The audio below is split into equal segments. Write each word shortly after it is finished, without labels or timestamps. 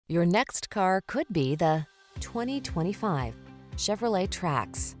Your next car could be the 2025 Chevrolet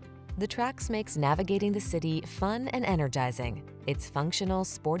Trax. The Trax makes navigating the city fun and energizing. Its functional,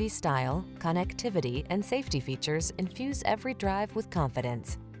 sporty style, connectivity, and safety features infuse every drive with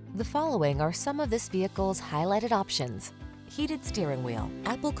confidence. The following are some of this vehicle's highlighted options: heated steering wheel,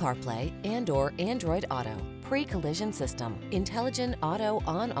 Apple CarPlay and/or Android Auto, pre-collision system, intelligent auto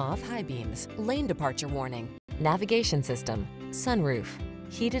on-off high beams, lane departure warning, navigation system, sunroof,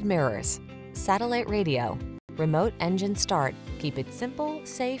 heated mirrors, satellite radio, remote engine start. Keep it simple,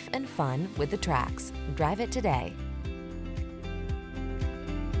 safe, and fun with the Trax. Drive it today.